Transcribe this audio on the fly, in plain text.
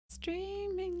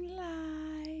Streaming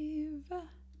live.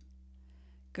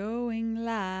 Going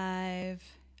live.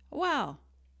 Well,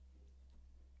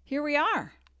 here we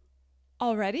are.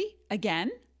 Already? Again?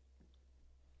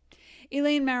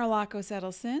 Elaine Marolakos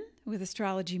Edelson with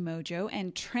Astrology Mojo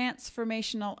and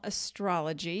Transformational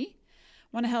Astrology.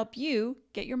 Want to help you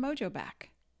get your mojo back.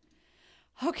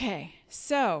 Okay,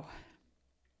 so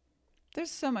there's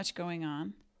so much going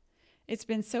on. It's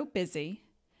been so busy.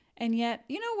 And yet,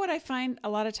 you know what I find a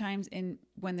lot of times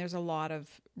when there's a lot of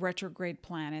retrograde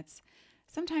planets,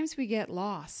 sometimes we get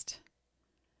lost.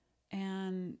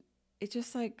 And it's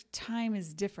just like time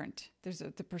is different.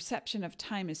 The perception of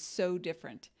time is so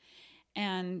different.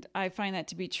 And I find that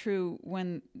to be true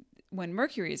when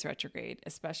Mercury is retrograde,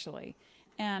 especially.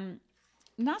 And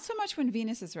not so much when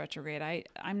Venus is retrograde.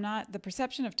 The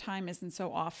perception of time isn't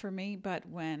so off for me, but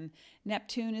when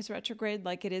Neptune is retrograde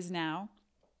like it is now,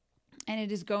 and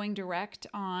it is going direct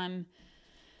on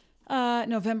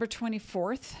November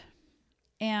 24th.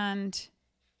 And,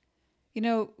 you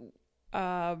know,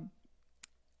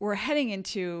 we're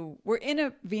in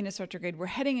a Venus retrograde. We're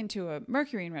heading into a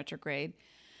Mercury in retrograde.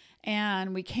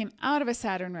 And we came out of a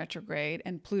Saturn retrograde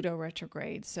and Pluto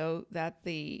retrograde, so that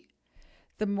the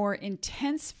more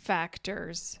intense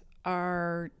factors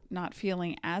are not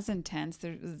feeling as intense.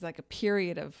 There's like a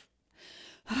period of,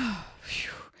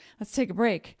 let's take a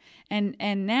break. And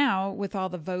now with all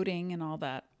the voting and all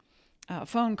that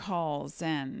phone calls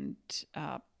and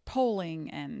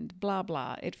polling and blah,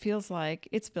 blah, it feels like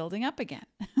it's building up again.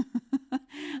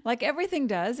 Like everything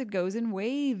does, it goes in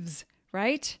waves,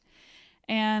 right?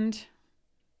 And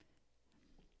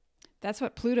that's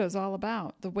what Pluto's all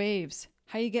about, the waves,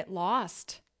 how you get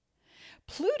lost.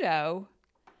 Pluto,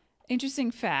 interesting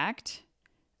fact,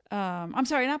 I'm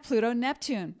sorry, not Pluto,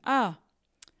 Neptune. I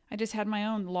just had my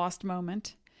own lost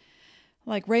moment.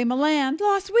 Like Ray Milland,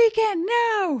 lost weekend,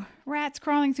 no! Rats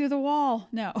crawling through the wall.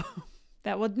 No,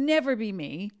 that would never be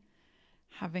me,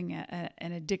 having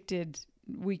an addicted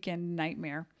weekend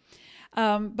nightmare.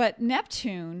 But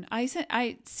Neptune,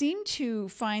 I seem to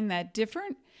find that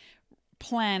different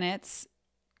planets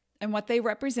and what they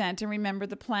represent, and remember,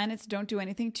 the planets don't do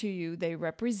anything to you. They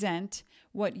represent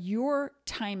what your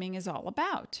timing is all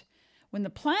about. When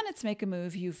the planets make a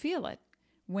move, you feel it.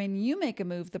 When you make a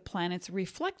move, the planets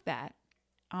reflect that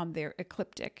on their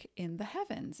ecliptic in the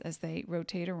heavens as they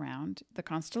rotate around the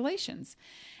constellations.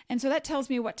 And so that tells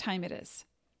me what time it is,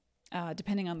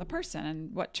 depending on the person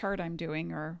and what chart I'm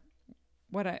doing or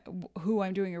who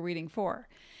I'm doing a reading for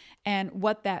and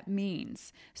what that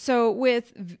means. So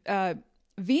with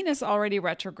Venus already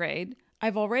retrograde,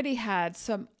 I've already had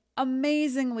some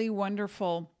amazingly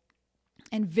wonderful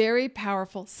and very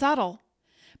powerful, subtle,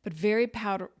 but very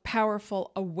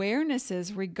powerful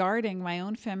awarenesses regarding my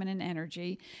own feminine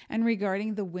energy and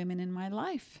regarding the women in my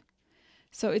life.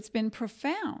 So it's been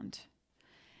profound.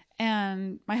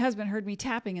 And my husband heard me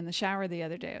tapping in the shower the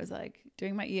other day. I was like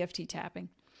doing my EFT tapping.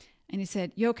 And he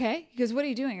said, "You okay?" He goes, "What are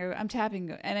you doing?" I'm tapping.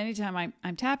 And anytime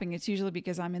I'm tapping, it's usually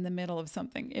because I'm in the middle of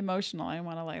something emotional. I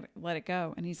want to let it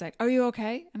go. And he's like, "Are you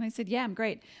okay?" And I said, "Yeah, I'm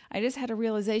great." I just had a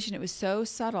realization. It was so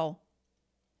subtle.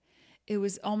 It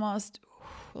was almost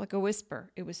like a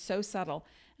whisper. It was so subtle.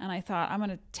 And I thought, I'm going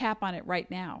to tap on it right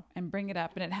now and bring it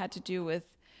up. And it had to do with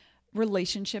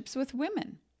relationships with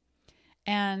women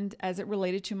and as it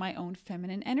related to my own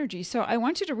feminine energy. So I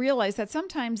want you to realize that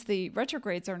sometimes the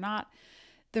retrogrades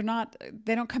they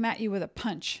don't come at you with a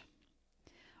punch.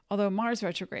 Although Mars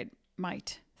retrograde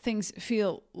might. Things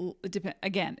feel,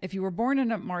 again, if you were born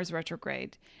in a Mars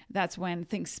retrograde, that's when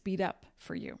things speed up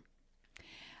for you.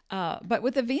 But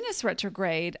with the Venus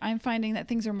retrograde, I'm finding that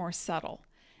things are more subtle.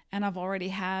 And I've already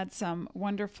had some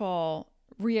wonderful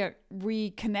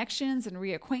reconnections and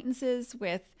reacquaintances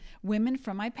with women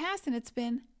from my past. And it's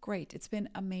been great. It's been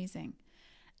amazing.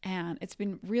 And it's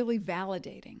been really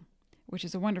validating, which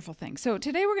is a wonderful thing. So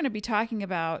today we're going to be talking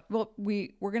about, we're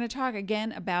going to talk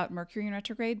again about Mercury in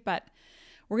retrograde, but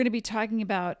we're going to be talking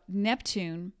about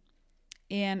Neptune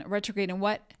in retrograde. And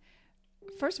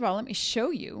first of all, let me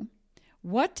show you.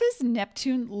 What does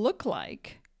Neptune look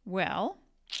like? Well,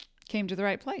 came to the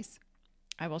right place.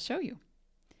 I will show you.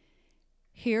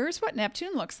 Here's what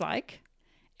Neptune looks like,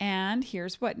 and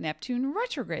here's what Neptune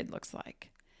retrograde looks like.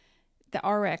 The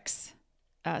RX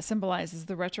symbolizes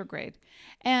the retrograde.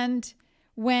 And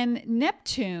when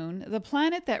Neptune, the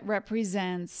planet that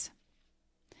represents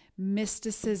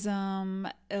mysticism,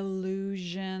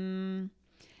 illusion,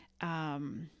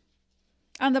 on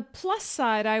the plus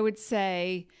side, I would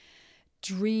say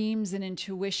dreams and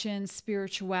intuition,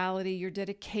 spirituality, your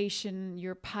dedication,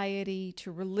 your piety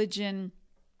to religion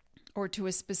or to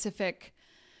a specific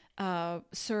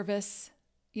service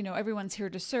everyone's here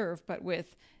to serve, but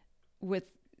with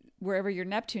wherever your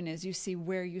Neptune is, you see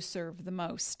where you serve the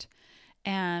most,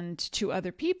 and to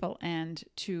other people and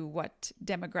to what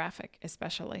demographic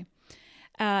especially.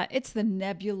 It's the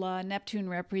nebula. Neptune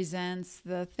represents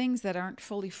the things that aren't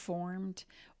fully formed,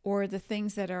 or the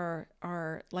things that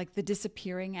are like the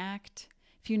disappearing act.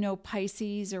 If you know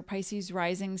Pisces or Pisces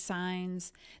rising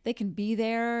signs, they can be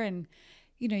there, and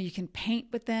you can paint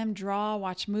with them, draw,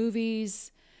 watch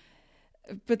movies,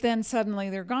 but then suddenly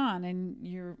they're gone, and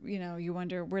you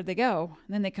wonder where'd they go.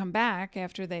 And then they come back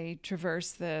after they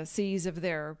traverse the seas of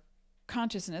their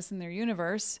consciousness and their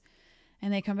universe,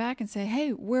 and they come back and say,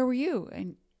 "Hey, where were you?"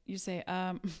 And you say,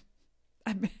 I'm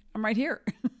right here.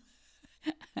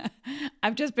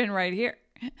 I've just been right here.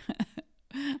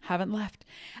 Haven't left.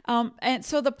 And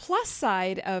so the plus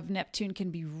side of Neptune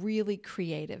can be really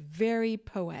creative, very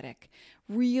poetic,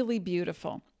 really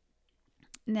beautiful.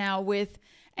 Now, with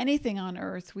anything on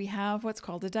Earth, we have what's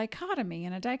called a dichotomy.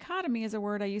 And a dichotomy is a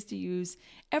word I used to use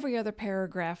every other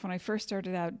paragraph when I first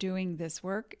started out doing this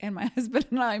work. And my husband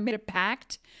and I made a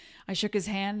pact. I shook his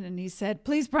hand and he said,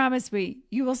 "Please promise me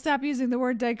you will stop using the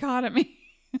word dichotomy."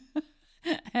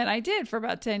 And I did for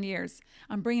about 10 years.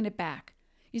 I'm bringing it back.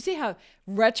 You see how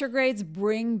retrogrades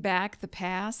bring back the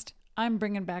past? I'm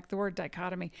bringing back the word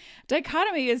dichotomy.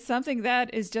 Dichotomy is something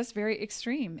that is just very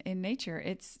extreme in nature.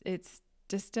 It's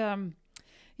just,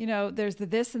 there's the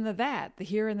this and the that, the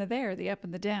here and the there, the up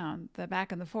and the down, the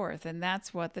back and the forth. And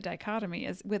that's what the dichotomy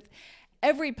is. With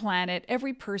every planet,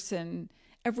 every person,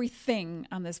 everything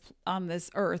on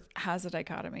this earth has a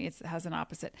dichotomy. It has an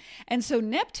opposite. And so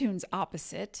Neptune's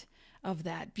opposite of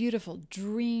that beautiful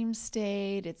dream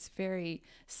state. It's very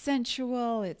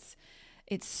sensual. It's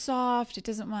soft. It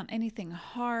doesn't want anything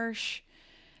harsh.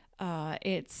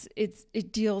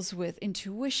 It deals with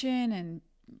intuition and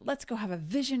let's go have a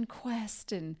vision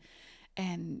quest and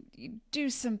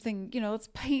do something. Let's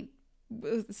paint,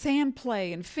 sand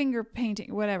play and finger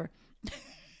painting, whatever.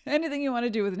 Anything you want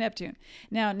to do with Neptune.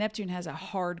 Now, Neptune has a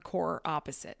hardcore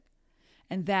opposite,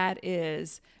 and that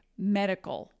is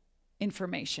medical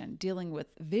information, dealing with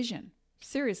vision.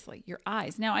 Seriously, your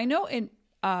eyes. Now, I know in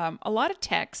a lot of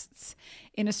texts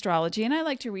in astrology, and I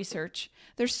like to research,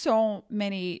 there's so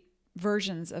many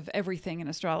versions of everything in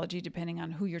astrology, depending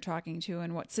on who you're talking to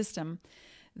and what system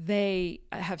they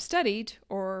have studied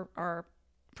or are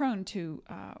prone to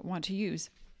want to use.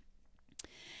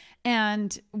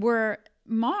 And where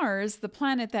Mars, the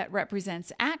planet that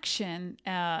represents action,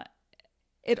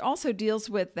 it also deals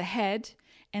with the head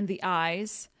and the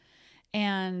eyes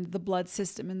and the blood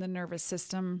system and the nervous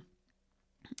system,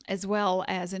 as well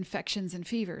as infections and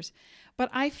fevers. But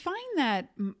I find that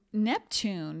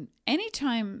Neptune,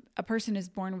 anytime a person is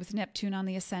born with Neptune on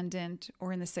the ascendant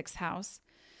or in the 6th house,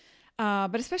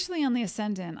 but especially on the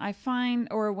ascendant, I find,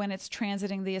 or when it's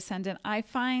transiting the ascendant, I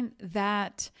find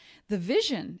that the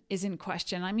vision is in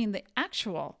question. I mean, the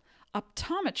actual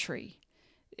optometry.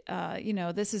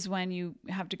 This is when you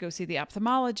have to go see the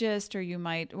ophthalmologist, or you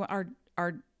might,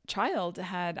 our child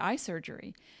had eye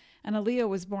surgery, and Aaliyah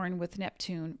was born with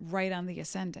Neptune right on the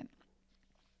ascendant.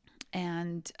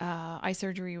 And eye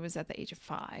surgery was at the age of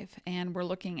 5. And we're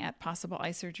looking at possible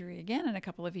eye surgery again in a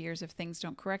couple of years if things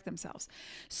don't correct themselves.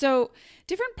 So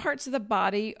different parts of the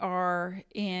body are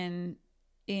in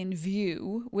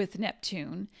view with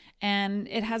Neptune. And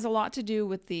it has a lot to do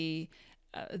with the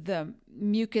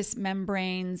mucous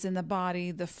membranes in the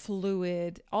body, the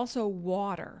fluid, also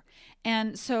water.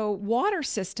 And so water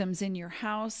systems in your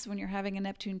house when you're having a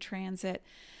Neptune transit,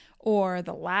 or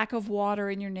the lack of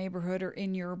water in your neighborhood or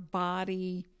in your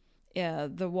body,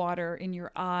 the water in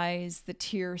your eyes, the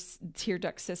tear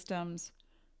duct systems.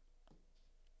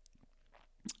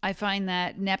 I find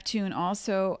that Neptune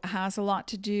also has a lot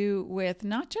to do with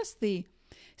not just the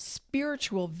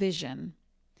spiritual vision.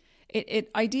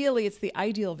 Ideally, it's the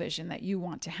ideal vision that you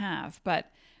want to have,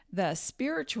 but the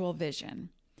spiritual vision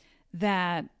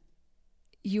that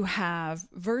you have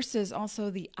versus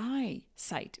also the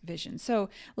eyesight vision. So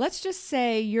let's just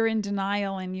say you're in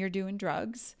denial and you're doing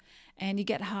drugs and you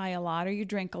get high a lot, or you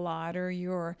drink a lot, or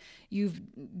you've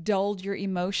dulled your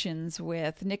emotions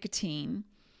with nicotine.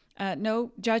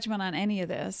 No judgment on any of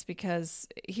this, because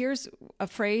here's a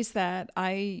phrase that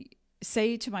I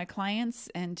say to my clients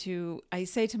and I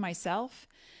say to myself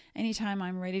anytime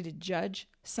I'm ready to judge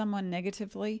someone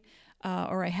negatively,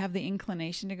 or I have the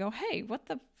inclination to go, hey, what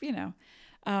the,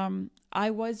 I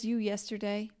was you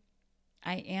yesterday,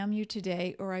 I am you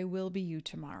today, or I will be you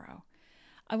tomorrow.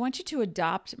 I want you to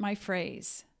adopt my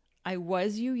phrase, I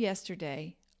was you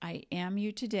yesterday, I am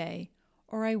you today,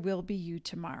 or I will be you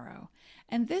tomorrow.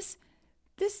 And this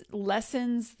this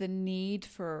lessens the need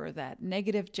for that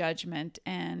negative judgment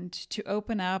and to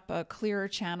open up a clearer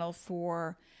channel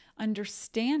for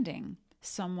understanding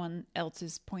someone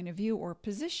else's point of view or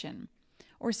position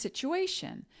or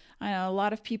situation. I know a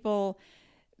lot of people,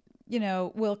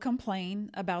 will complain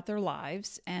about their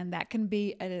lives, and that can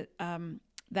be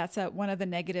one of the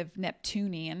negative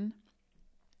Neptunian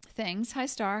things. Hi,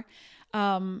 Star.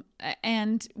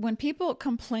 And when people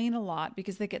complain a lot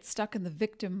because they get stuck in the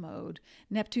victim mode,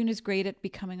 Neptune is great at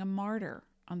becoming a martyr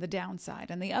on the downside.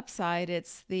 On the upside,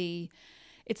 it's the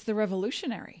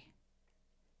revolutionary.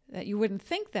 That you wouldn't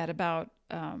think that about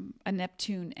a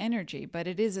Neptune energy, but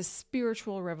it is a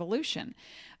spiritual revolution.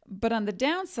 But on the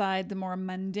downside, the more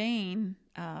mundane,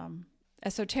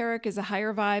 esoteric is a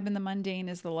higher vibe and the mundane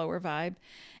is the lower vibe.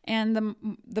 And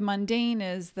the mundane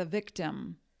is the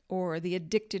victim or the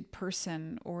addicted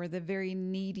person or the very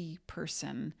needy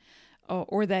person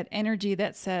or that energy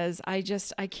that says, I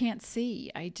can't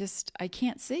see. I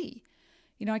can't see.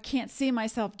 I can't see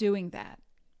myself doing that.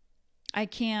 I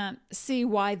can't see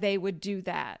why they would do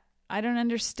that. I don't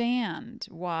understand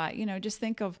why, just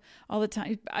think of all the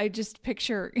time. I just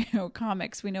picture,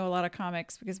 comics. We know a lot of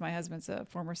comics because my husband's a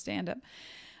former stand-up.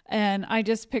 And I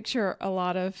just picture a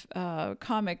lot of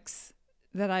comics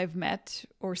that I've met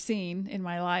or seen in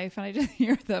my life. And I just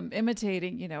hear them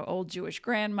imitating, old Jewish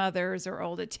grandmothers or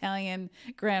old Italian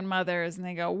grandmothers. And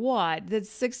they go, what? The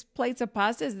 6 plates of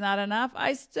pasta is not enough?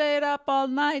 I stayed up all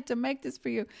night to make this for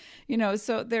you.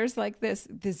 So there's like this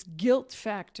guilt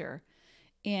factor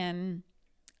in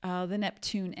the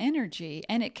Neptune energy,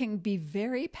 and it can be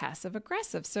very passive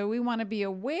aggressive. So we want to be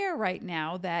aware right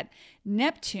now that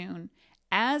Neptune,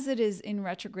 as it is in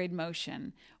retrograde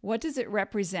motion, what does it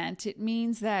represent? It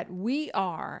means that we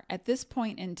are, at this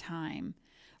point in time,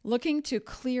 looking to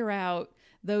clear out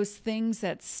those things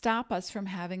that stop us from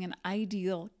having an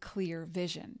ideal, clear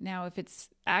vision. Now, if it's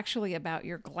actually about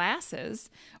your glasses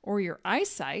or your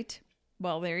eyesight,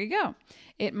 well, there you go.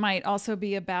 It might also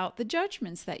be about the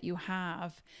judgments that you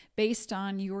have based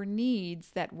on your needs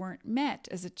that weren't met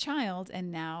as a child,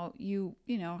 and now you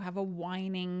have a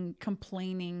whining,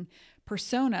 complaining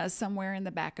persona somewhere in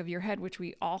the back of your head, which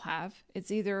we all have.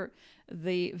 It's either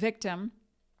the victim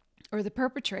or the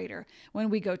perpetrator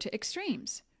when we go to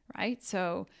extremes, right?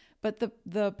 So, but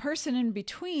the person in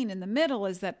between, in the middle,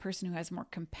 is that person who has more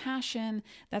compassion.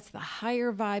 That's the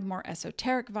higher vibe, more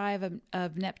esoteric vibe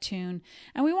of Neptune.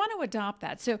 And we want to adopt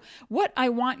that. So what I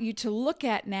want you to look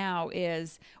at now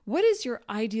is, what is your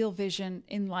ideal vision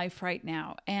in life right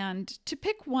now? And to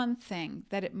pick one thing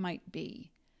that it might be.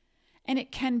 And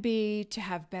it can be to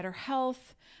have better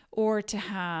health, or to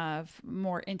have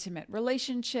more intimate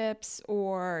relationships,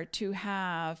 or to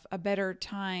have a better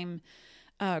time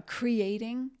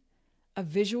creating a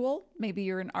visual. Maybe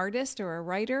you're an artist or a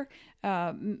writer.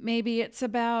 Maybe it's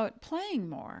about playing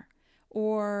more,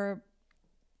 or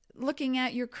looking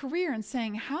at your career and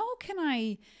saying, how can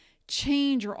I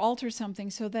change or alter something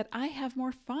so that I have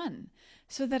more fun,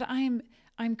 so that I'm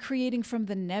creating from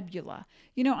the nebula.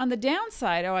 On the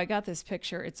downside, I got this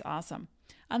picture. It's awesome.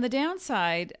 On the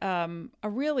downside,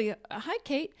 hi,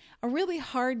 Kate, a really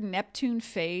hard Neptune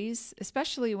phase,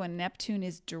 especially when Neptune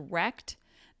is direct.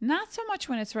 Not so much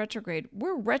when it's retrograde.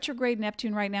 We're retrograde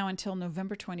Neptune right now until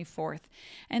November 24th.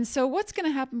 And so what's going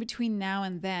to happen between now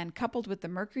and then, coupled with the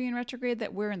Mercury in retrograde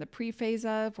that we're in the pre-phase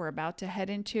of, we're about to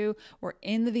head into, we're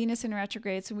in the Venus in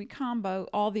retrograde. So we combo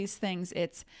all these things.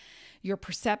 It's your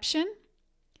perception,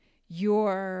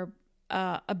 your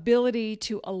ability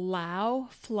to allow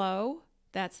flow,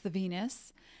 that's the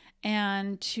Venus,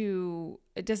 and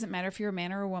it doesn't matter if you're a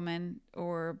man or a woman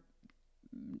or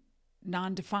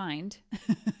non-defined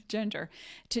gender,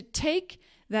 to take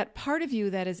that part of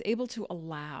you that is able to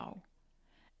allow,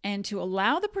 and to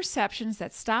allow the perceptions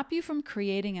that stop you from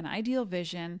creating an ideal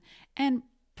vision, and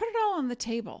put it all on the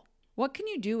table. What can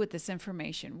you do with this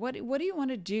information? What do you want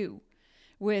to do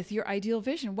with your ideal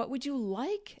vision? What would you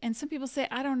like? And some people say,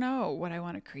 I don't know what I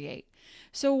want to create.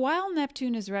 So while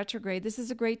Neptune is retrograde, this is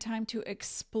a great time to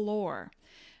explore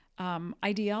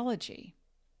ideology.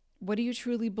 What do you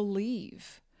truly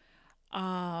believe?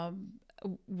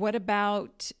 What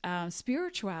about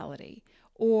spirituality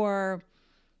or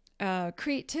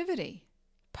creativity,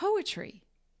 poetry,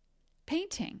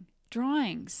 painting,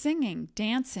 drawing, singing,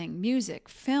 dancing, music,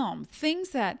 film, things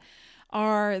that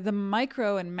are the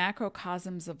micro and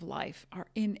macrocosms of life, are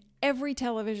in every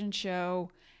television show,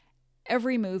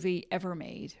 every movie ever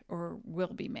made or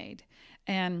will be made.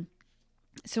 And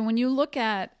so when you look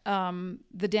at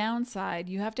the downside,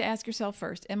 you have to ask yourself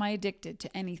first, am I addicted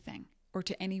to anything or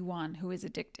to anyone who is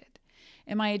addicted?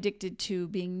 Am I addicted to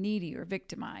being needy or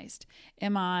victimized?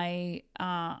 Am I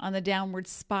on the downward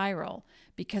spiral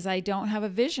because I don't have a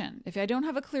vision? If I don't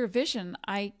have a clear vision,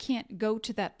 I can't go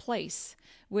to that place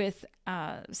with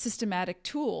systematic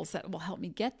tools that will help me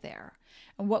get there.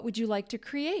 And what would you like to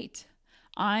create?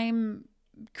 I'm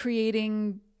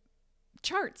creating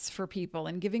charts for people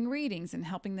and giving readings and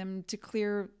helping them to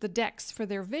clear the decks for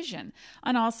their vision.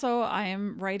 And also I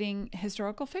am writing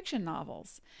historical fiction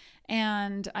novels.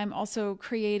 And I'm also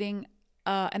creating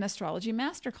an astrology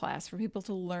masterclass for people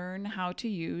to learn how to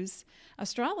use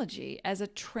astrology as a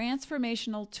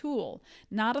transformational tool,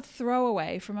 not a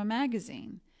throwaway from a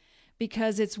magazine,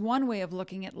 because it's one way of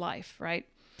looking at life, right?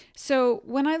 So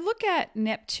when I look at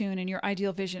Neptune and your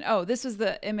ideal vision, oh, this was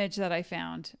the image that I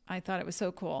found. I thought it was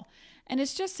so cool. And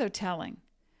it's just so telling.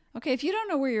 Okay, if you don't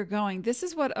know where you're going, this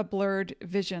is what a blurred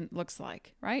vision looks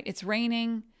like, right? It's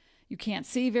raining. You can't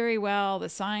see very well. The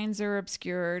signs are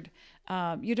obscured.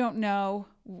 You don't know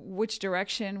which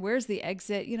direction. Where's the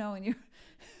exit? You know, and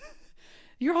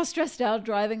you're all stressed out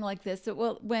driving like this. So,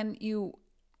 well, when you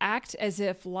act as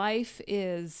if life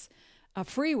is a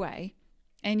freeway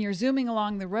and you're zooming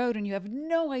along the road and you have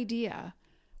no idea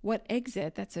what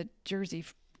exit, that's a Jersey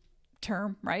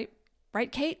term, right? Right,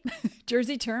 Kate?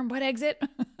 Jersey term, what exit?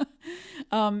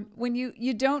 When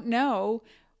you don't know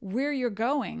where you're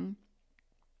going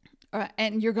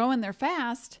and you're going there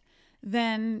fast,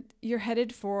 then you're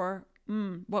headed for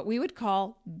what we would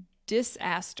call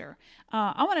disaster.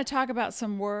 I want to talk about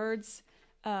some words.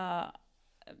 I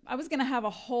was going to have a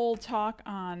whole talk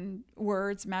on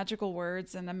words, magical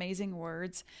words and amazing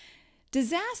words.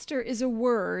 Disaster is a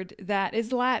word that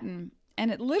is Latin,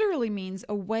 and it literally means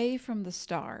away from the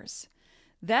stars.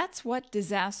 That's what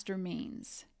disaster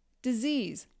means.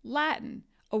 Disease, Latin,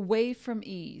 away from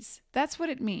ease. That's what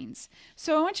it means.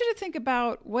 So I want you to think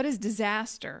about what is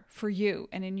disaster for you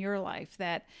and in your life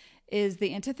that is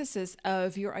the antithesis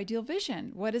of your ideal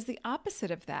vision. What is the opposite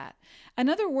of that?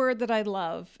 Another word that I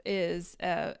love is,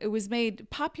 it was made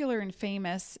popular and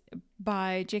famous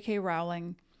by J.K.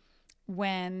 Rowling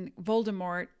when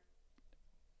Voldemort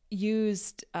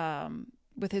used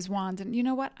with his wand. And you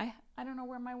know what? I don't know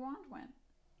where my wand went.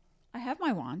 I have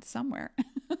my wand somewhere.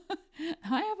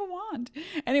 I have a wand.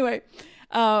 Anyway,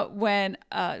 when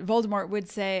Voldemort would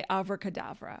say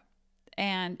abracadabra,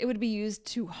 and it would be used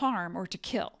to harm or to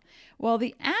kill. Well,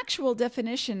 the actual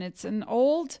definition, it's an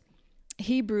old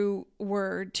Hebrew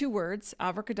word, 2 words,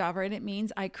 abracadabra, and it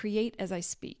means I create as I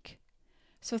speak.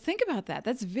 So think about that.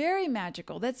 That's very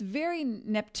magical. That's very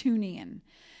Neptunian.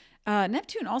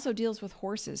 Neptune also deals with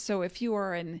horses. So if you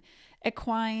are an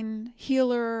equine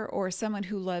healer or someone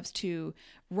who loves to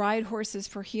ride horses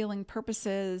for healing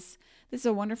purposes, this is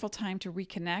a wonderful time to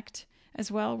reconnect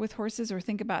as well with horses, or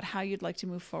think about how you'd like to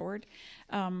move forward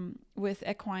with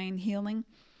equine healing.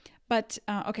 But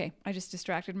okay, I just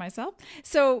distracted myself.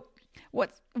 So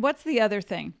what's the other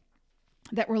thing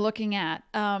that we're looking at?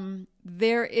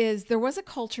 There was a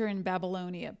culture in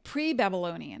Babylonia,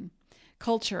 pre-Babylonian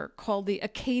culture, called the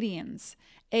Akkadians,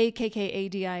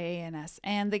 Akkadians.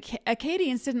 And the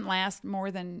Akkadians didn't last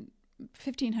more than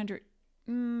 1,500,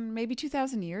 maybe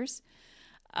 2,000 years.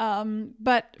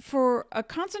 But for a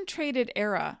concentrated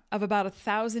era of about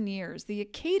 1,000 years, the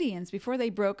Akkadians, before they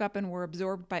broke up and were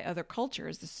absorbed by other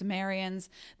cultures, the Sumerians,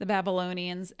 the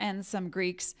Babylonians, and some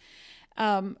Greeks,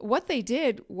 what they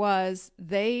did was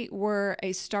they were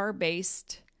a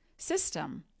star-based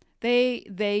system.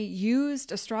 They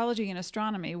used astrology and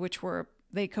astronomy,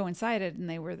 they coincided and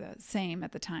they were the same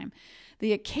at the time.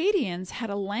 The Akkadians had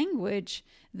a language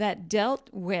that dealt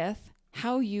with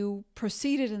how you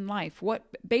proceeded in life,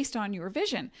 based on your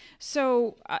vision.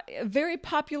 So a very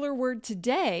popular word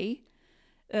today,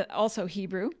 also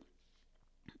Hebrew,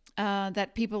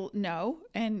 that people know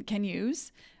and can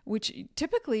use, which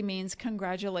typically means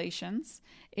congratulations,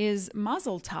 is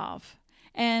Mazel Tov.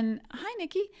 And hi,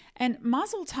 Nikki. And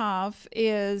Mazel Tov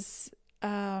is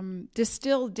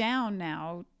distilled down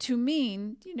now to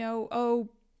mean, oh,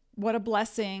 what a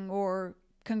blessing, or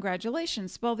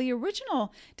congratulations. Well, the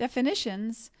original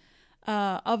definitions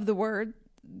of the word,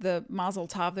 the Mazel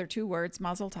Tov, they're 2 words,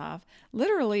 Mazel Tov,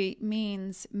 literally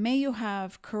means may you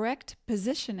have correct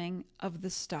positioning of the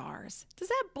stars. Does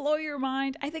that blow your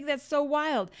mind? I think that's so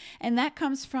wild. And that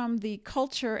comes from the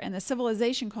culture and the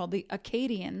civilization called the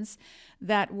Akkadians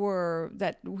that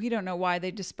we don't know why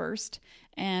they dispersed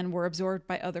and were absorbed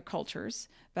by other cultures,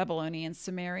 Babylonians,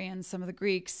 Sumerians, some of the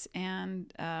Greeks,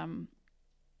 and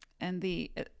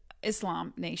the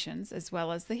Islam nations as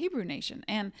well as the Hebrew nation.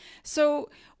 And so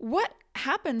what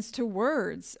happens to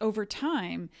words over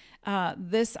time?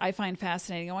 This I find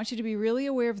fascinating. I want you to be really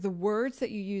aware of the words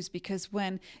that you use, because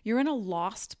when you're in a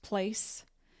lost place,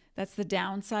 that's the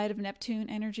downside of Neptune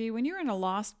energy. When you're in a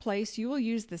lost place, you will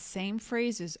use the same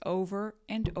phrases over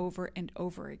and over and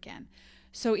over again.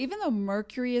 So even though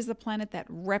Mercury is the planet that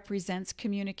represents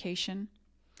communication,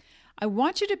 I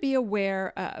want you to be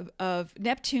aware of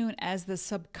Neptune as the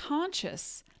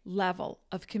subconscious level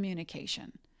of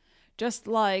communication. Just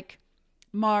like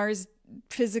Mars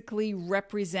physically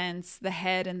represents the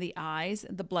head and the eyes,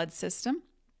 the blood system.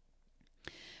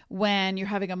 When you're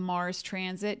having a Mars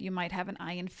transit, you might have an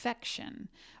eye infection,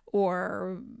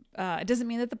 or it doesn't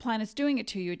mean that the planet's doing it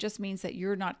to you. It just means that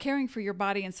you're not caring for your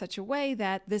body in such a way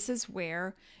that this is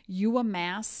where you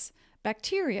amass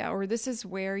bacteria, or this is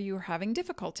where you're having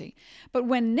difficulty. But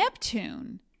when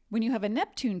you have a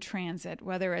Neptune transit,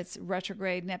 whether it's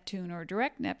retrograde Neptune or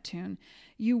direct Neptune,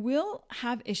 you will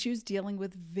have issues dealing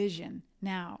with vision.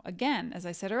 Now, again, as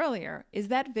I said earlier, is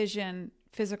that vision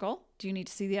physical? Do you need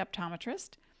to see the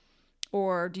optometrist?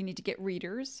 Or do you need to get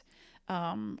readers?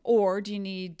 Or do you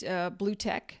need blue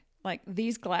tech? Like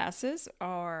these glasses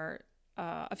are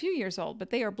a few years old,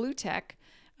 but they are blue tech.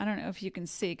 I don't know if you can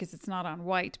see because it's not on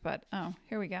white, but oh,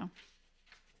 here we go.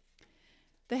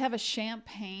 They have a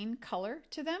champagne color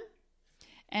to them,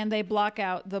 and they block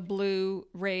out the blue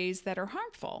rays that are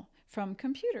harmful from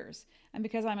computers. And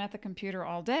because I'm at the computer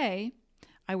all day,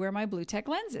 I wear my blue tech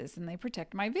lenses, and they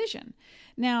protect my vision.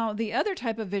 Now, the other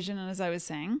type of vision, as I was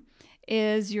saying,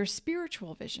 is your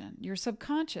spiritual vision, your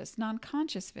subconscious,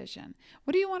 non-conscious vision.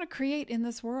 What do you want to create in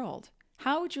this world?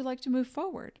 How would you like to move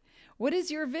forward? What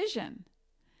is your vision?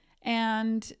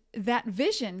 And that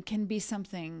vision can be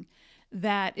something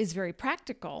that is very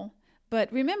practical.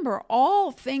 But remember,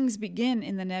 all things begin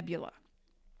in the nebula.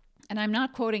 And I'm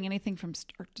not quoting anything from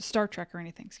Star Trek or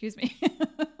anything, excuse me.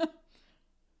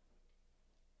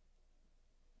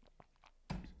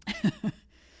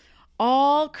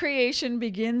 All creation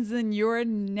begins in your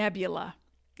nebula.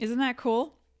 Isn't that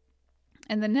cool?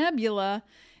 And the nebula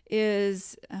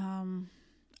is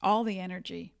all the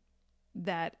energy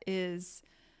that is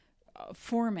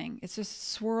forming. It's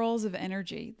just swirls of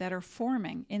energy that are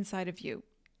forming inside of you.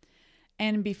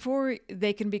 And before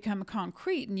they can become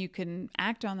concrete and you can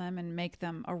act on them and make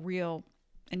them a real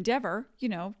endeavor, you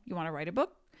want to write a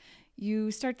book, you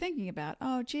start thinking about,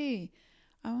 oh, gee,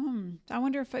 I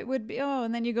wonder if it would be,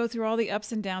 and then you go through all the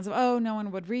ups and downs of, no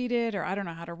one would read it, or I don't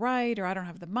know how to write, or I don't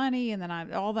have the money, and then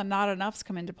all the not enoughs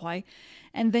come into play.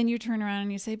 And then you turn around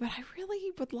and you say, but I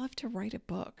really would love to write a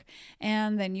book.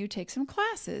 And then you take some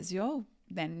classes,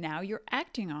 then now you're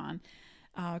acting on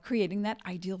creating that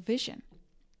ideal vision.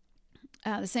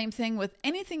 The same thing with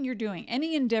anything you're doing,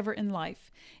 any endeavor in life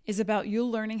is about you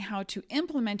learning how to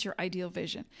implement your ideal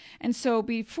vision. And so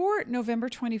before November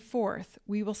 24th,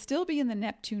 we will still be in the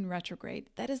Neptune retrograde.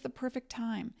 That is the perfect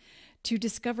time to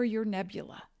discover your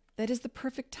nebula. That is the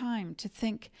perfect time to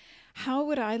think, how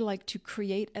would I like to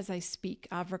create as I speak?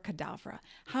 Abracadabra.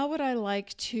 How would I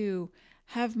like to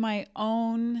have my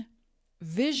own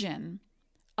vision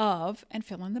of, and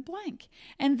fill in the blank.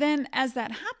 And then as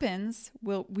that happens,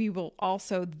 we will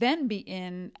also then be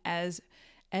in, as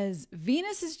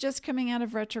Venus is just coming out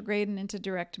of retrograde and into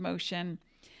direct motion,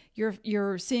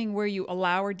 you're seeing where you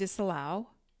allow or disallow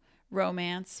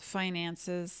romance,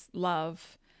 finances,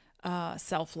 love,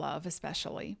 self-love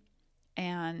especially,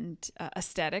 and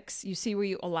aesthetics. You see where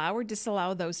you allow or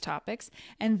disallow those topics.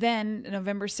 And then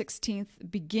November 16th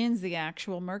begins the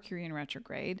actual Mercury in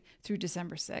retrograde through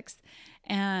December 6th.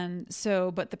 And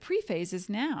so, but the pre-phase is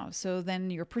now. So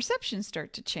then your perceptions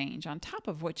start to change on top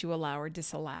of what you allow or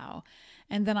disallow.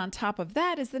 And then on top of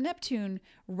that is the Neptune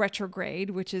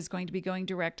retrograde, which is going to be going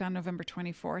direct on November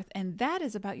 24th. And that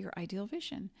is about your ideal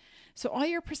vision. So all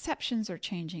your perceptions are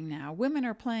changing now. Women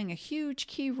are playing a huge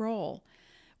key role,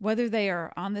 whether they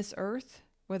are on this earth,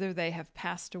 whether they have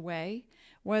passed away,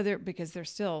 whether because they're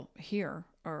still here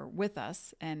or with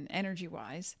us and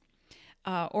energy-wise,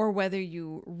 or whether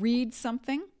you read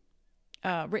something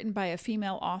written by a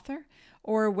female author,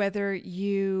 or whether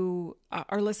you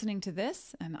are listening to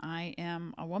this and I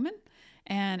am a woman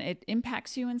and it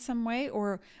impacts you in some way,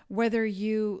 or whether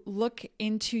you look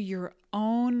into your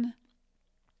own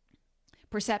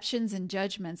perceptions and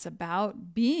judgments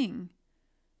about being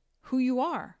who you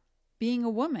are, being a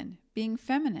woman, being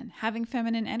feminine, having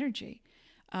feminine energy,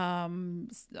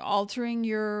 altering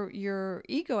your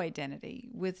ego identity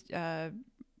with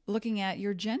looking at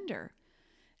your gender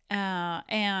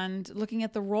and looking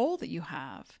at the role that you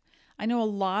have. I know a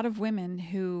lot of women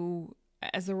who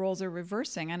as the roles are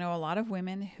reversing, I know a lot of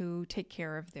women who take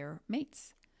care of their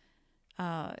mates,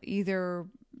 either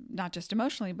not just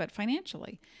emotionally, but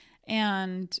financially,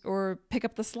 or pick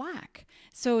up the slack.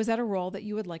 So is that a role that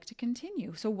you would like to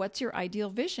continue? So what's your ideal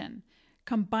vision?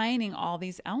 Combining all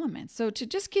these elements. So to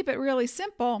just keep it really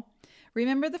simple,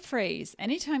 remember the phrase,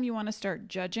 anytime you want to start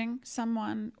judging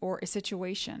someone or a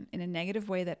situation in a negative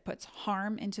way that puts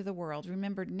harm into the world,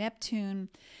 remember Neptune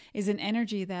is an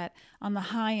energy that on the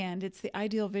high end, it's the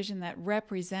ideal vision that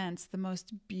represents the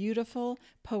most beautiful,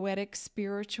 poetic,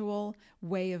 spiritual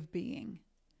way of being.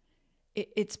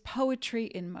 It's poetry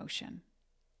in motion.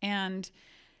 And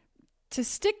to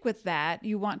stick with that,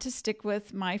 you want to stick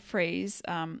with my phrase,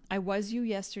 I was you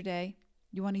yesterday.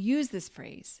 You want to use this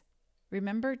phrase.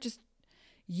 Remember, just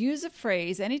use a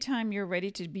phrase anytime you're ready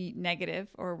to be negative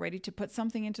or ready to put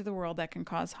something into the world that can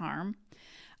cause harm.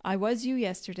 I was you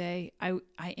yesterday. I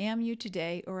am you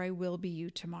today, or I will be you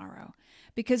tomorrow.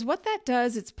 Because what that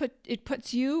does, it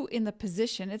puts you in the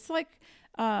position. It's like,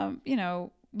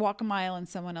 walk a mile in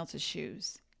someone else's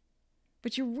shoes.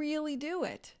 But you really do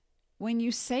it. When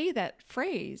you say that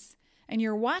phrase and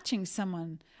you're watching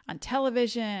someone on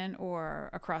television or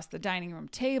across the dining room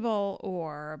table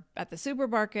or at the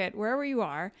supermarket, wherever you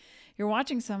are, you're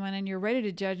watching someone and you're ready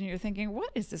to judge and you're thinking,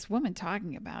 what is this woman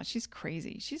talking about? She's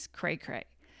crazy. She's cray-cray.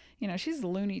 She's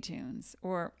Looney Tunes.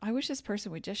 Or I wish this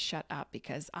person would just shut up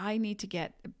because I need to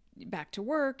get back to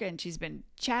work and she's been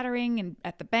chattering and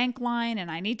at the bank line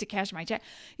and I need to cash my check.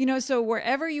 So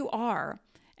wherever you are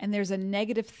and there's a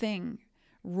negative thing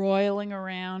roiling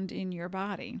around in your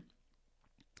body.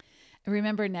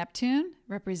 Remember, Neptune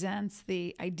represents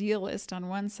the idealist on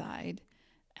one side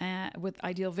with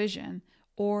ideal vision,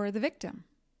 or the victim.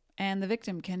 And the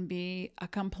victim can be a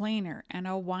complainer and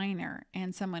a whiner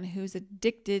and someone who's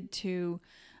addicted to,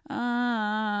 it's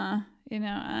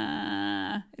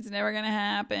never going to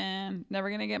happen, never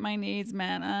going to get my needs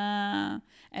met.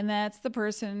 And that's the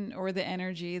person or the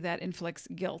energy that inflicts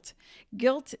guilt.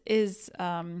 Guilt is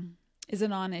a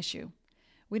non-issue.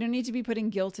 We don't need to be putting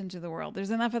guilt into the world. There's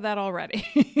enough of that already.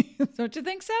 Don't you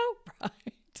think so?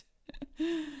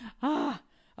 Right.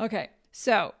 Okay.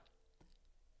 So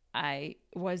I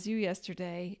was you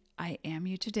yesterday. I am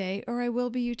you today, or I will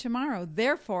be you tomorrow.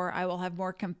 Therefore, I will have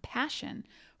more compassion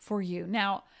for you.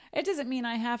 Now, it doesn't mean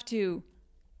I have to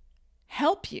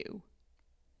help you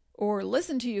or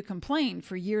listen to you complain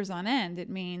for years on end. It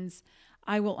means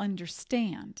I will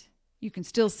understand. You can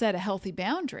still set a healthy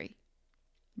boundary.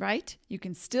 Right? You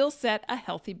can still set a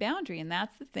healthy boundary, and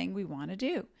that's the thing we want to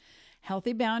do.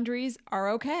 Healthy boundaries are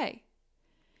okay.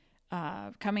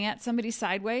 Coming at somebody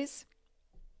sideways,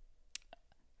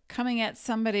 coming at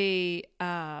somebody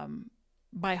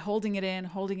by holding it in,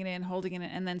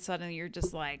 and then suddenly you're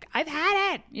just like, I've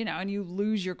had it, and you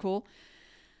lose your cool.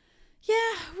 Yeah,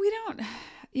 we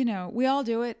don't, we all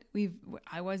do it.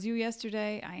 I was you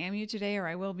yesterday, I am you today, or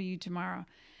I will be you tomorrow.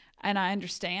 And I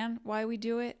understand why we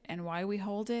do it and why we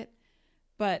hold it.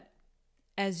 But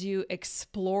as you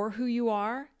explore who you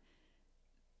are,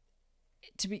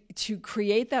 to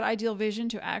create that ideal vision,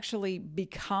 to actually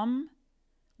become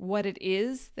what it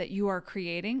is that you are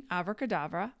creating,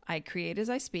 abracadabra, I create as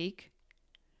I speak,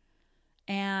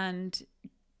 and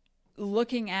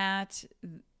looking at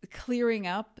clearing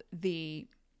up the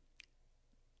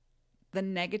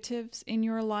negatives in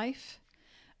your life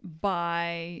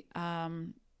by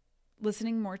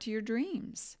listening more to your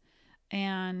dreams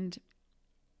and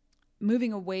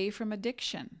moving away from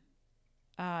addiction.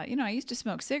 I used to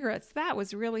smoke cigarettes. That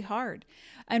was really hard.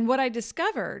 And what I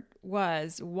discovered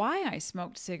was why I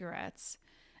smoked cigarettes.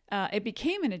 It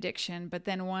became an addiction, but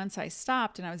then once I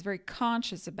stopped and I was very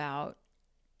conscious about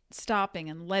stopping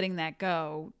and letting that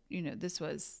go, this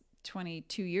was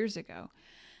 22 years ago,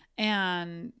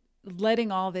 and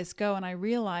letting all this go. And I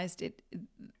realized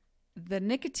the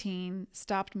nicotine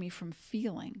stopped me from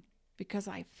feeling because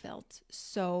I felt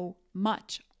so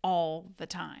much all the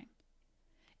time.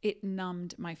 It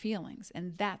numbed my feelings.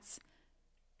 And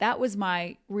that was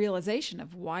my realization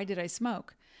of why did I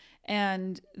smoke?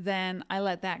 And then I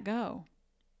let that go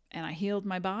and I healed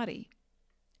my body,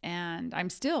 and I'm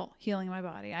still healing my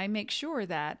body. I make sure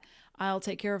that I'll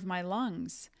take care of my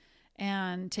lungs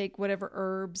and take whatever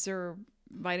herbs or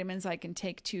vitamins I can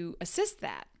take to assist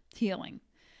that healing.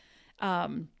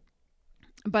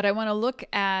 But I want to look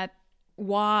at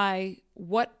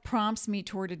what prompts me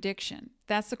toward addiction.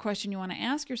 That's the question you want to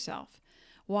ask yourself.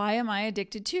 Why am I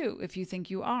addicted to, if you think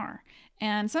you are?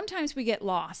 And sometimes we get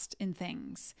lost in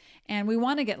things, and we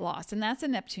want to get lost, and that's a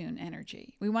Neptune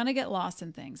energy. We want to get lost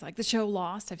in things, like the show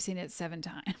Lost. I've seen it 7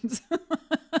 times.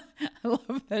 I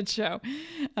love that show.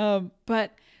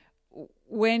 But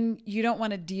when you don't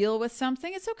want to deal with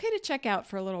something, it's okay to check out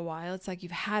for a little while. It's like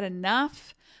you've had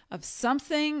enough of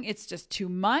something. It's just too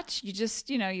much. You just,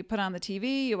 you put on the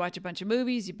TV, you watch a bunch of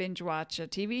movies, you binge watch a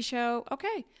TV show.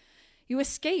 Okay. You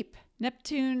escape.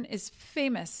 Neptune is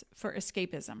famous for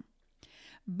escapism.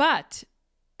 But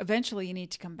eventually you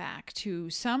need to come back to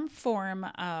some form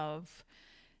of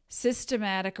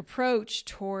systematic approach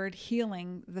toward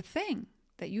healing the thing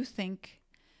that you think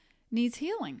needs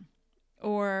healing.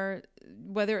 Or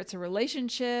whether it's a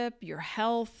relationship, your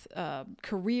health,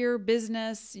 career,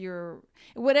 business,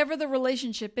 whatever the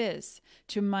relationship is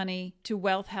to money, to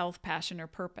wealth, health, passion, or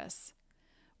purpose.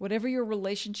 Whatever your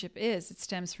relationship is, it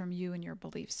stems from you and your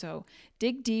beliefs. So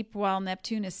dig deep while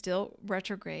Neptune is still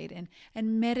retrograde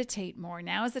and meditate more.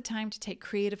 Now is the time to take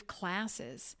creative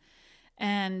classes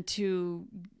and to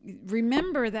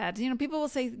remember that, people will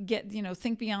say,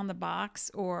 think beyond the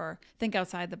box or think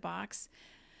outside the box.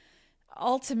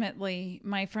 Ultimately,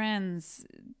 my friends,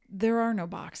 there are no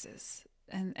boxes.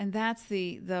 And that's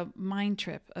the mind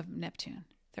trip of Neptune.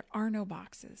 There are no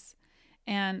boxes.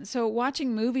 And so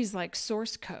watching movies like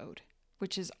Source Code,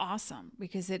 which is awesome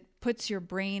because it puts your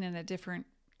brain in a different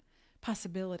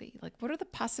possibility. Like, what are the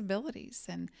possibilities?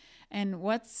 And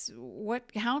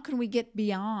how can we get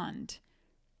beyond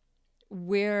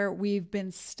where we've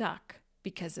been stuck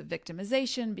because of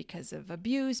victimization, because of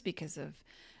abuse, because of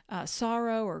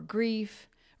sorrow or grief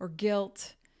or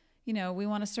guilt? We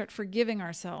want to start forgiving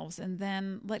ourselves and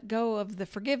then let go of the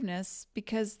forgiveness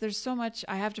because there's so much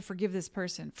I have to forgive this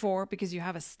person for, because you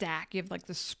have a stack. You have like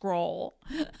the scroll.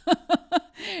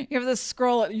 You have the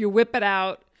scroll, you whip it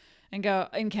out and go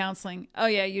in counseling. Oh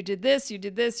yeah, you did this, you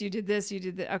did this, you did this, you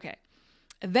did that. Okay.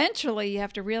 Eventually you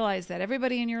have to realize that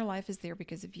everybody in your life is there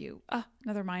because of you.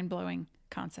 Another mind-blowing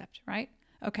concept, right?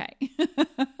 Okay.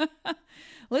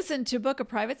 Listen, to book a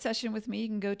private session with me, you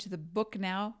can go to the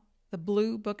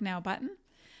blue Book Now button.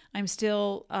 I'm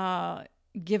still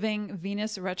giving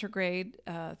Venus retrograde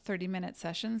 30-minute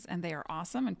sessions, and they are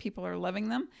awesome, and people are loving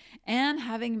them and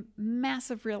having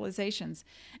massive realizations.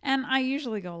 And I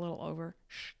usually go a little over.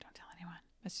 Shh, don't tell anyone.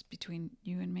 That's just between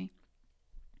you and me,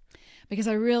 because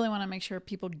I really want to make sure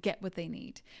people get what they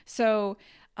need. So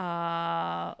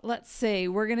let's see.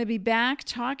 We're going to be back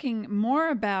talking more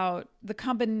about the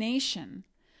combination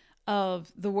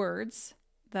of the words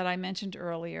that I mentioned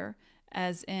earlier,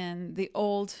 as in the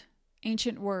old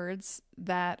ancient words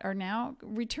that are now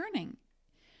returning,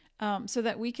 so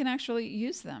that we can actually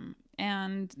use them.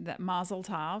 And that Mazel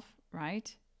Tov,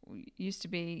 right, used to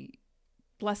be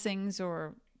blessings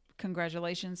or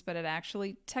congratulations, but it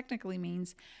actually technically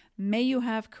means may you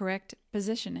have correct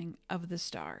positioning of the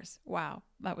stars. Wow,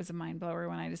 that was a mind blower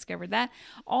when I discovered that.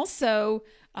 Also,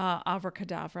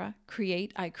 abracadabra,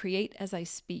 I create as I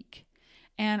speak.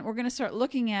 And we're going to start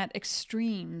looking at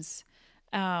extremes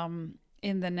in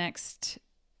the next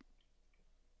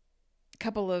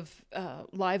couple of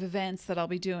live events that I'll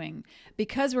be doing.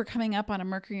 Because we're coming up on a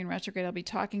Mercury in retrograde, I'll be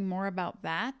talking more about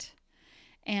that.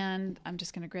 And I'm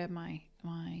just going to grab my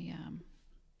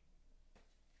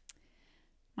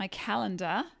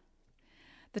calendar.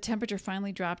 The temperature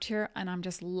finally dropped here, and I'm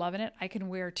just loving it. I can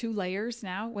wear 2 layers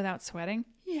now without sweating.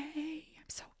 Yay, I'm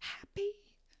so happy.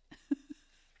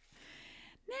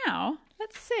 Now,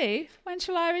 let's see. When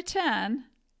shall I return?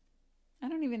 I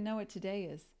don't even know what today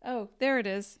is. Oh, there it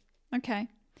is. Okay.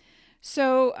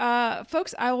 So,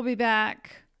 folks, I will be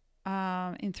back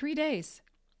in 3 days.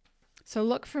 So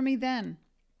look for me then.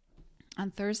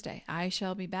 On Thursday, I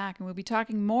shall be back, and we'll be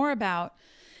talking more about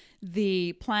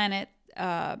the planet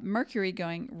Mercury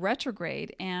going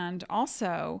retrograde, and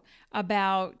also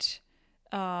about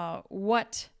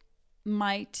what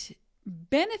might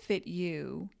benefit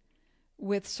you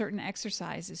with certain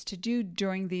exercises to do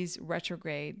during these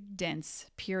retrograde dense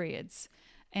periods.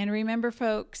 And remember,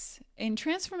 folks, in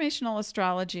transformational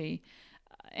astrology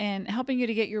and helping you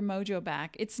to get your mojo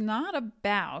back, it's not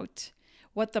about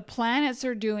what the planets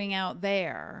are doing out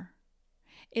there.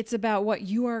 It's about what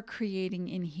you are creating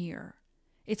in here.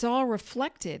 It's all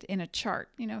reflected in a chart.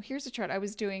 Here's a chart. I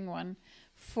was doing one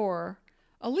for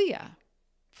Aaliyah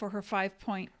for her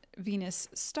 5-point Venus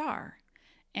star.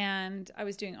 And I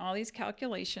was doing all these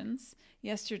calculations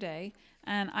yesterday,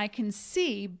 and I can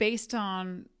see based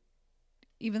on,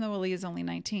 even though Aaliyah is only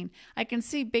 19, I can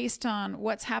see based on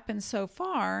what's happened so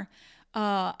far,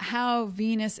 how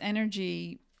Venus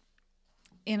energy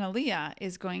in Aaliyah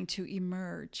is going to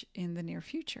emerge in the near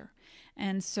future.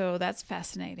 And so that's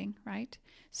fascinating, right?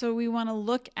 So we want to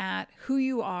look at who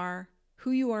you are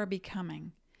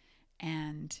becoming,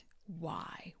 and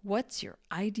why. What's your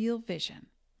ideal vision?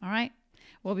 All right.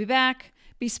 We'll be back.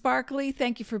 Be sparkly.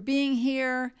 Thank you for being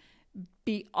here.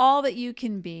 Be all that you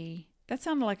can be. That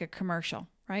sounded like a commercial,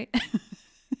 right?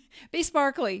 Be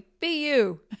sparkly. Be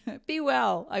you. Be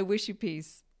well. I wish you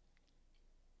peace.